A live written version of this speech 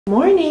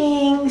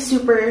Morning!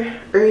 Super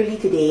early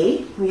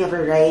today. We have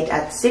a ride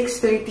at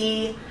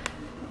 6:30.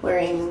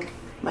 Wearing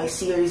my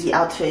CRZ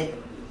outfit.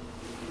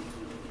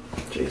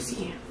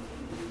 Jersey.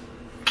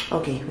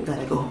 Okay, we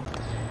gotta go.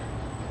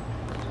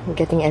 I'm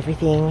getting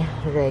everything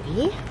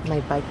ready.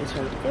 My bike is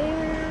right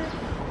there.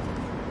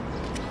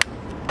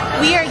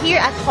 We are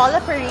here at Hola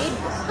Parade.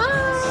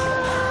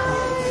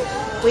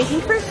 Hi!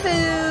 Waiting for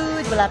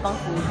food. Wala pang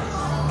food.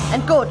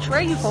 And Coach, where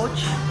are you,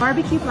 Coach?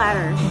 Barbecue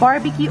platter.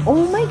 Barbecue.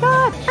 Oh my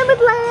God! I'm at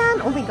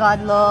land! Oh my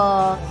God,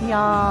 look.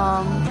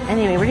 Yum.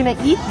 Anyway, we're gonna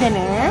eat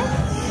dinner.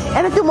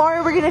 And then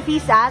tomorrow we're gonna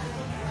feast at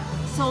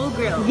Soul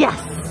Grill. Yes!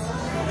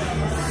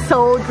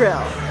 Soul Grill.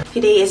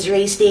 Today is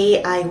race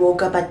day. I woke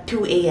up at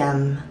 2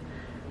 a.m.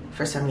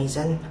 for some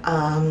reason.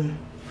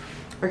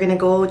 We're gonna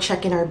go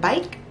check in our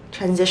bike.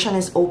 Transition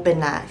is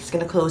open na. It's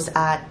gonna close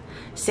at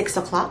 6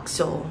 o'clock,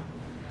 so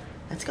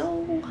let's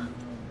go.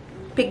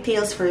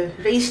 Pigtails for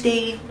race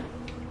day.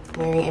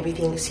 Wearing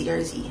everything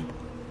CRZ.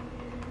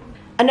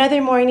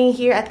 Another morning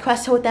here at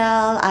Quest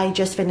Hotel. I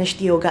just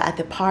finished yoga at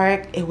the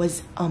park. It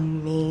was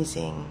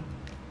amazing.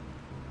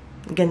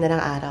 Ganda ng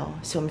araw.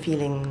 So I'm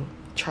feeling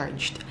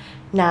charged.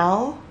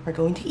 Now, we're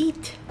going to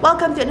eat.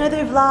 Welcome to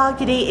another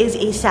vlog. Today is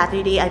a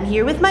Saturday. I'm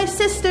here with my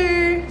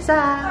sister, Sa.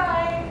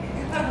 Hi!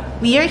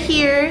 We are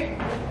here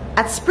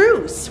at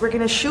Sproos. We're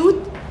gonna shoot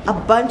a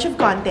bunch of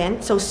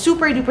content. So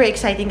super duper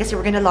exciting kasi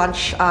we're gonna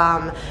launch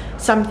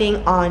something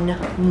on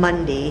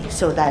Monday.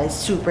 So that is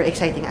super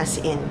exciting as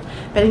in.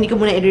 Pero hindi ko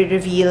muna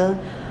i-reveal.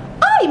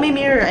 Ay! May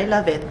mirror! I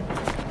love it.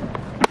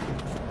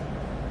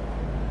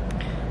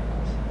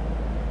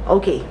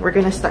 Okay, we're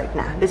gonna start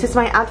na. This is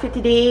my outfit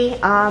today.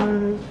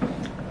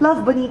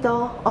 Love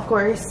Bonito, of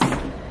course.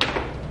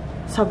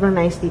 Sobrang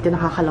nice dito,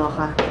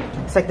 nakakaloka.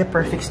 It's like the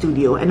perfect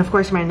studio. And of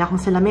course, meron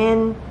akong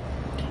salamin.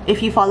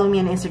 If you follow me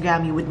on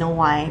Instagram, you would know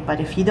why. But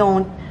if you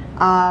don't,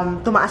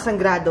 tumaas ang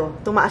grado.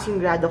 Tumaas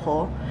yung grado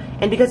ko.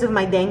 And because of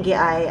my dengue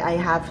eye, I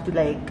have to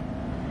like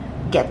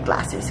get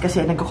glasses.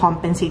 Kasi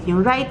nagko-compensate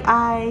yung right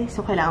eye.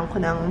 So kailangan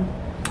ko ng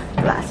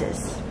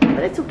glasses.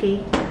 But it's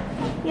okay.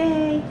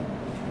 Yay!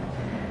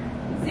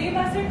 Sige,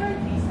 MasterCard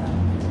Visa.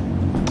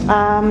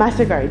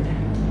 MasterCard.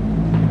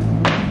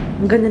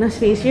 Ang ganda ng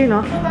space here, no?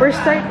 We're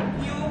starting...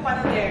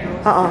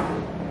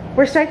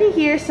 We're starting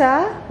here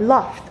sa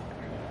loft.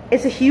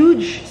 It's a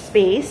huge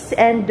space,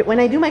 and when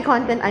I do my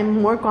content,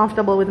 I'm more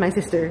comfortable with my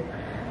sister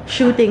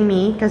shooting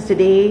me, because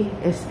today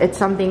it's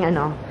something,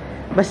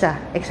 basta,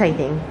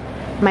 exciting.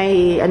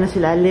 May,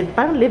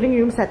 parang living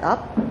room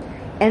setup,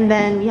 and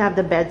then we have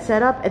the bed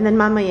setup, and then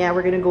mamaya,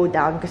 we're gonna go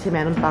down kasi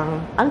meron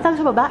pang, anong tawag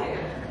sa baba?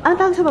 Anong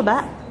tawag sa baba?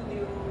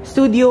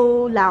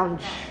 Studio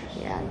lounge.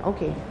 Yan,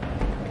 okay.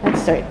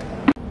 Let's start.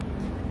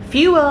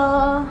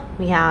 Fuel.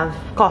 We have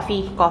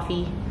coffee.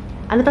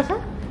 Ano to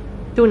sa?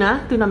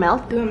 Tuna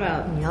melt? Tuna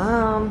melt.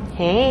 Yum.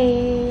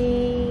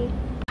 Hey.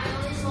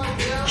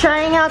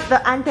 Trying out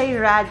the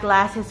anti-rad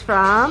glasses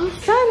from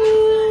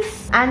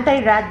Sunny's.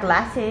 Anti-rad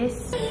glasses.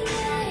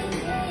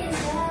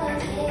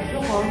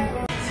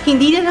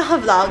 Hindi na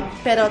naka-vlog,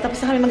 pero tapos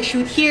na kami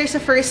mag-shoot here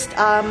sa first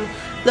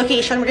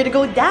location. We're gonna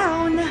go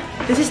down.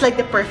 This is like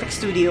the perfect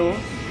studio.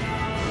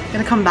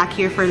 Gonna come back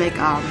here for like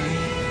a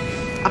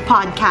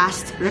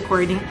podcast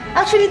recording.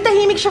 Actually,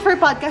 tahimik siya for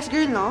podcast,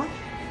 girl, no?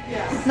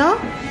 Yeah. No?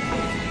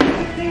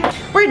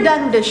 We're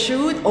done the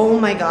shoot. Oh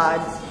my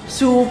God.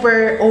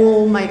 Super.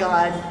 Oh my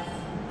God.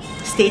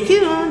 Stay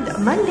tuned.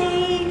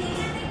 Monday.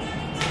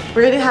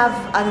 We're gonna have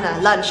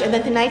lunch. And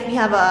then tonight we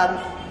have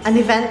an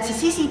event sa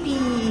CCP.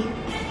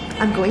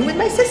 I'm going with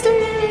my sister.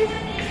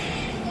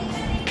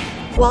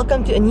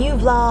 Welcome to a new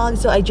vlog.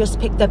 So I just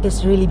picked up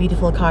this really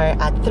beautiful car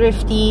at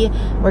Thrifty.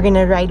 We're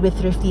gonna ride with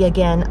Thrifty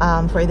again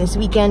for this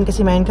weekend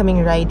kasi mayroon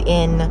kaming ride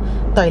in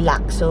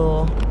Tarlac.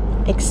 So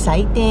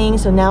exciting.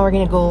 So now we're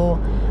gonna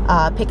go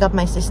pick up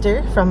my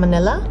sister from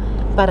Manila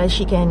para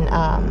she can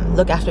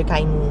look after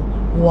Kain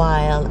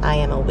while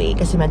I am away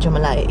kasi medyo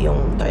malayo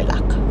yung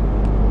Tarlac.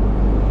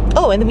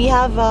 Oh, and we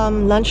have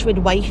lunch with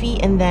Wifey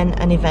and then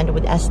an event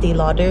with Estee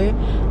Lauder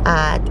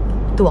at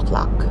 2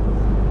 o'clock.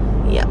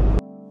 Yeah.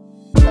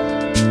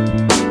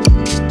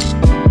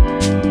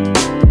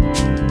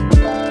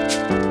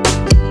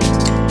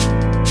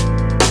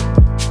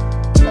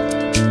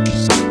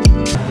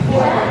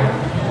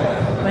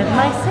 With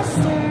my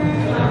sister.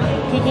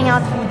 Taking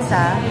out food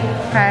sa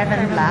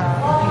Caravan Black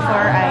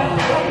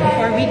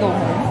before we go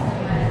home.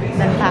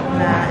 Then pack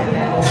na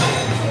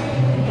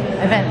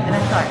event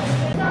start.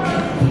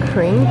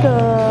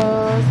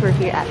 Crinkles. We're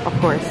here at, of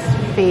course,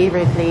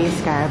 favorite place,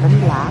 Caravan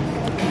Black.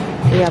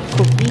 We have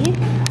cookie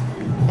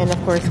and of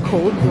course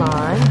cold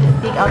blonde.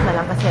 Take out na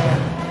lang kasi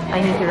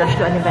I need to rush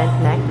to an event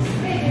next.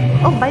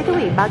 Oh, by the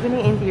way, bago na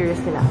yung interiors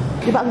nila.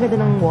 Di ba ang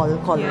ganda ng wall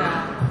color?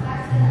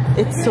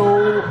 Yeah. It's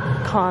so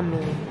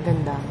calming.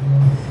 Ganda.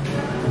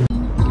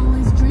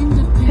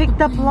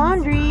 Picked up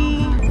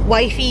laundry.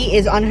 Wifey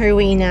is on her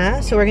way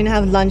na, so we're gonna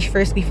have lunch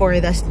first before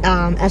the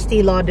Estee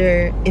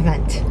Lauder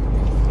event.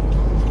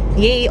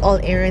 Yay, all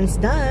errands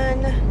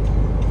done.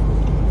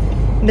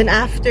 Then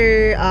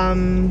after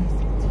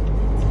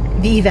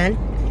the event,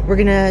 we're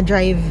gonna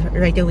drive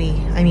right away.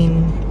 I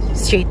mean,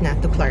 straight na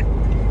to Clark.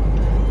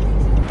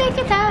 Take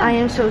it out. I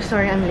am so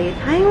sorry I'm late.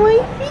 Hi,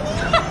 wifey!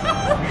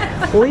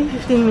 Uy,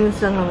 15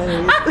 minutes lang ako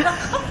late.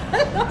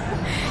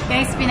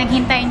 Guys,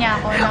 pinaghintay niya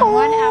ako ng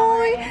 1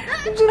 hour.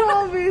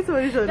 Grabe!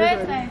 Sorry.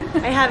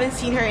 I haven't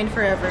seen her in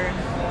forever.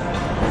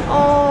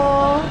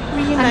 Oh,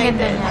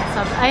 reunited.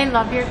 I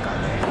love your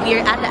color. We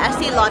are at the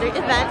Estee Lauder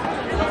event.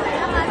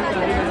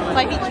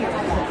 5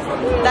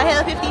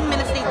 dahil 15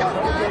 minutes late ako.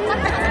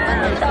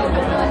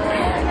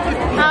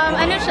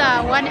 Ano siya?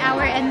 1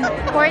 hour and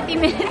 40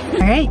 minutes.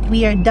 Alright,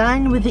 we are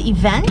done with the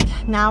event.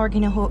 Now we're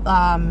gonna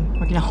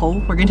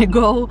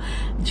go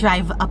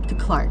drive up to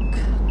Clark.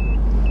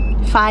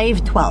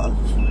 5:12.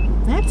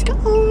 Let's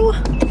go.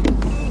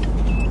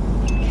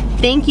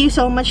 Thank you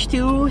so much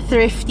to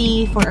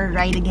Thrifty for a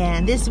ride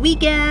again this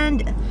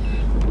weekend.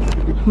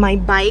 My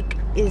bike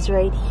is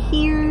right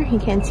here.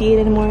 You can't see it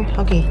anymore.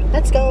 Okay,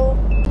 let's go.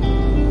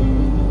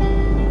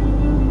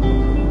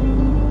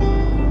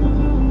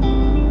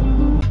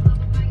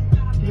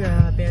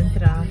 Grabe ang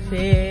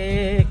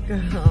traffic.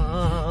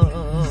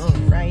 Oh,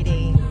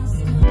 Friday.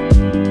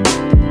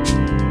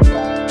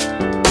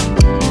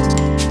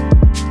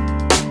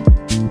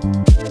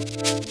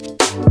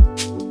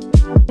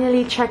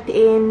 Finally checked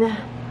in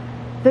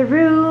the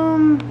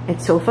room.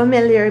 It's so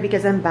familiar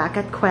because I'm back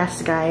at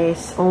Quest,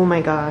 guys. Oh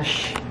my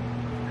gosh.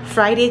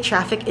 Friday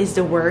traffic is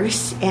the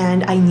worst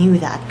and I knew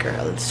that,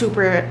 girl.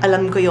 Super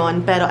alam ko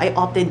yon, pero I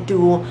opted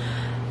to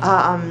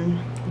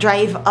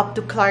drive up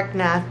to Clark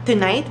na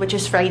tonight, which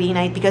is Friday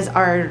night, because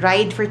our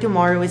ride for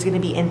tomorrow is gonna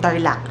be in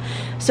Tarlac.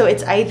 So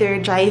it's either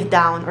drive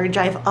down or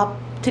drive up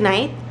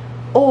tonight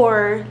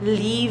or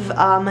leave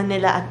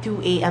Manila at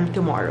 2 a.m.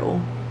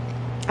 tomorrow.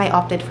 I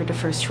opted for the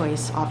first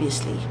choice,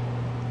 obviously.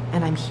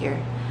 And I'm here.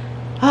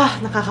 Ah,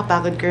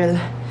 nakakapagod, girl.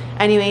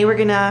 Anyway, we're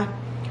gonna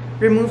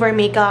remove our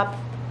makeup,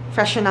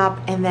 freshen up,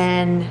 and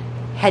then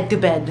head to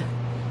bed.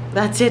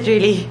 That's it,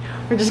 really.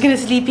 We're just gonna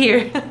sleep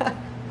here.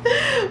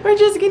 We're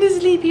just gonna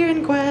sleep here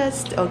in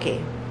Quest. Okay.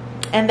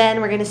 And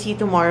then we're gonna see you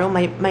tomorrow.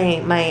 My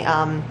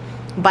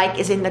bike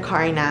is in the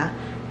car na.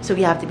 So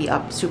we have to be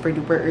up super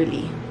duper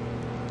early.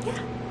 Yeah.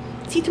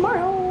 See you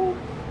tomorrow.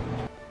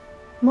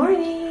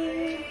 Morning!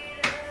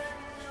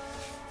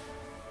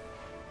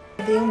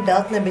 Ito yung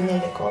belt na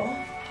binili ko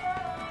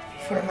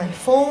for my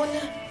phone.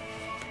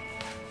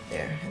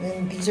 There. And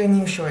then these are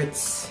new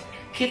shorts.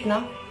 Cute,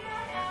 no?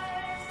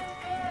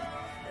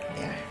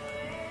 There.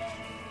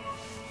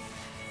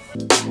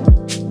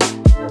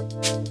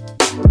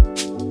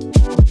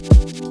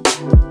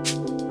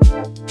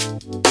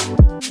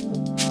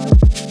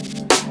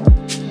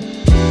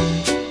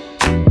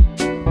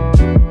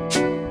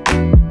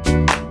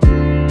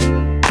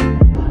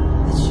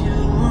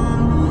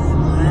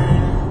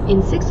 In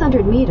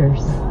 600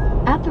 meters,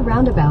 at the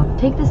roundabout,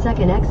 take the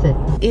second exit.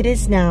 It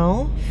is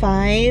now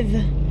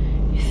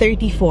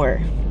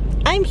 5:34.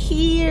 I'm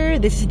here.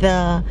 This is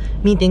the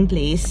meeting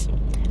place.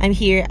 I'm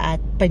here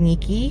at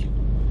Paniqui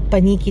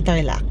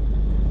Tarlac.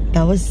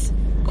 That was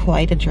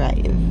quite a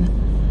drive.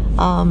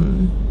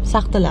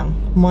 Sakto lang.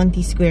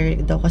 Monty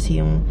Square daw kasi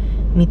yung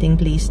meeting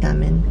place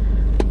namin.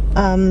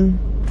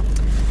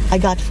 I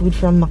got food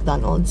from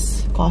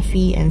McDonald's,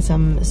 coffee and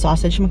some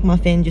sausage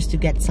McMuffin just to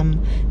get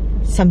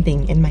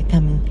something in my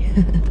tummy.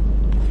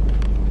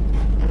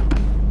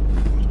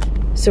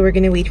 So we're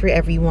gonna wait for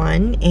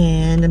everyone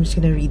and I'm just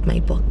gonna read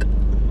my book.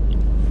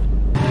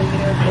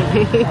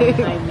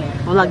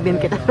 Vlog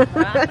din kita.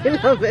 I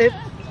love it.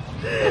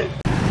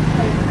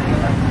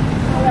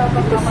 Look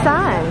at the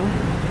sun.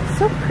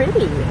 So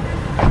pretty.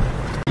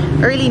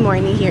 Early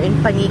morning here in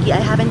Paniqui.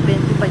 I haven't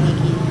been to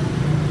Paniqui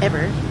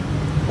ever.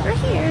 We're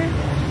here.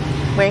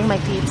 Wearing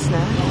my cleats na.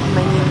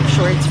 My new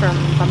shorts from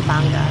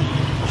Pampanga.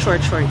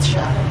 Short shorts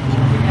siya.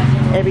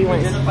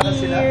 Everyone is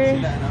here.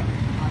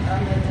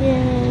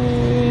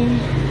 Yay!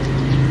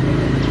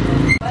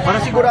 Para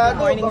sigurado,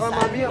 morning baka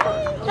sun. mamaya.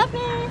 Love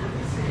me!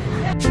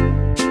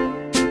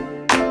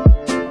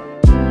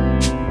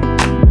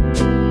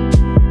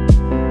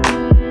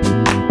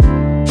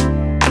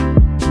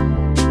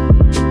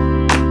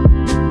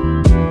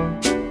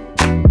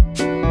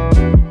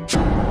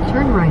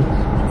 Turn right.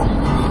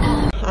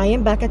 I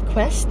am back at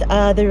Quest.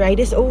 The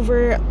ride is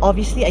over.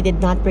 Obviously, I did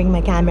not bring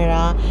my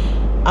camera.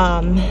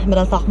 But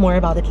I'll talk more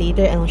about it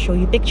later and I'll show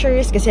you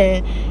pictures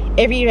kasi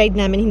every ride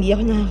namin hindi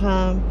ako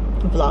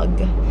nakaka-vlog.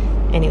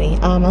 Anyway,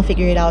 I'll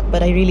figure it out,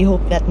 but I really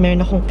hope that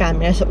meron akong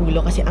camera sa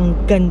ulo kasi ang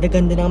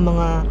ganda-ganda ng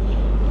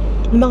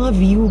mga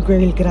view,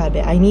 girl,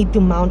 grabe. I need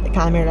to mount the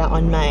camera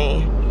on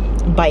my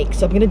bike.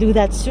 So I'm gonna do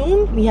that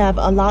soon. We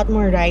have a lot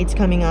more rides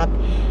coming up.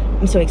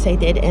 I'm so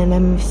excited and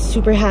I'm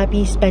super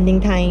happy spending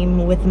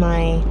time with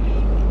my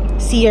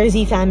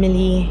CRZ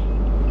family.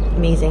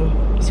 Amazing.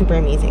 Super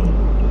amazing.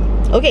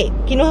 Okay,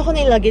 kinuha ko na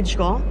yung luggage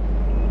ko.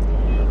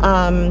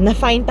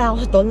 Na-fine pa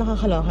ako sa tol,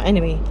 nakakaloka.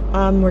 Anyway,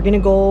 we're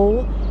gonna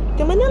go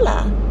to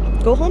Manila.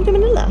 Go home to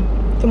Manila.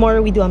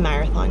 Tomorrow we do a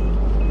marathon.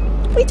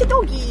 Oh, it's a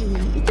doggy!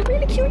 It's a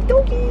really cute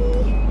doggy!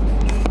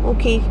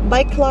 Okay,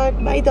 bye Clark,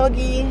 bye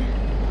doggy.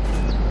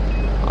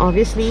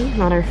 Obviously,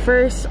 not our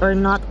first or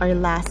not our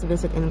last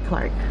visit in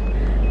Clark.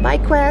 Bye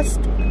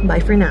Quest, bye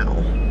for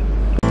now.